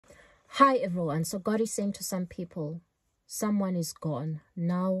Hi everyone. So God is saying to some people, someone is gone.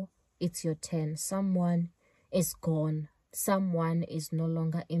 Now it's your turn. Someone is gone. Someone is no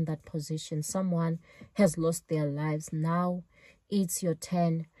longer in that position. Someone has lost their lives. Now it's your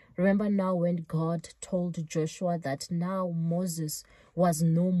turn. Remember now when God told Joshua that now Moses was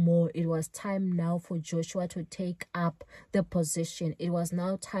no more. It was time now for Joshua to take up the position. It was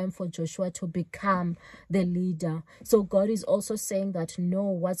now time for Joshua to become the leader. So God is also saying that no,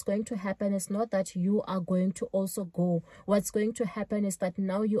 what's going to happen is not that you are going to also go. What's going to happen is that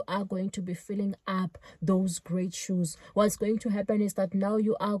now you are going to be filling up those great shoes. What's going to happen is that now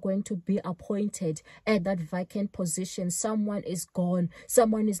you are going to be appointed at that vacant position. Someone is gone.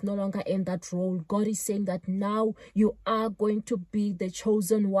 Someone is no longer in that role. God is saying that now you are going to be the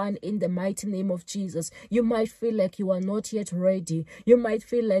chosen one in the mighty name of Jesus. You might feel like you are not yet ready. You might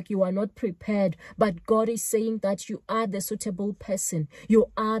feel like you are not prepared, but God is saying that you are the suitable person.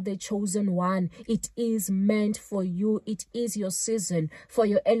 You are the chosen one. It is meant for you. It is your season for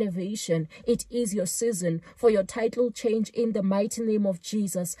your elevation. It is your season for your title change in the mighty name of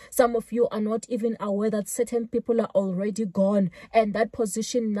Jesus. Some of you are not even aware that certain people are already gone and that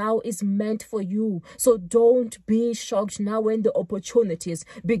position now is meant for you. So don't be shocked now when the opportunities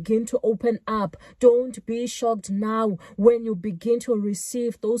begin to open up. Don't be shocked now when you begin to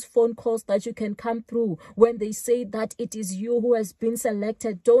receive those phone calls that you can come through when they say that it is you who has been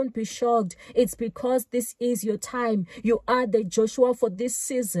selected. Don't be shocked. It's because this is your time. You are the Joshua for this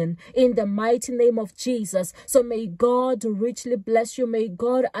season in the mighty name of Jesus. So may God richly bless you. May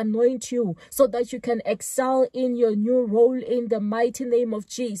God anoint you so that you can excel in your new role in the mighty name of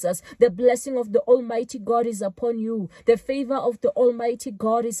Jesus. The blessing of the Almighty God is upon you. The favor of the Almighty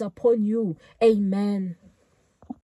God is upon you. Amen.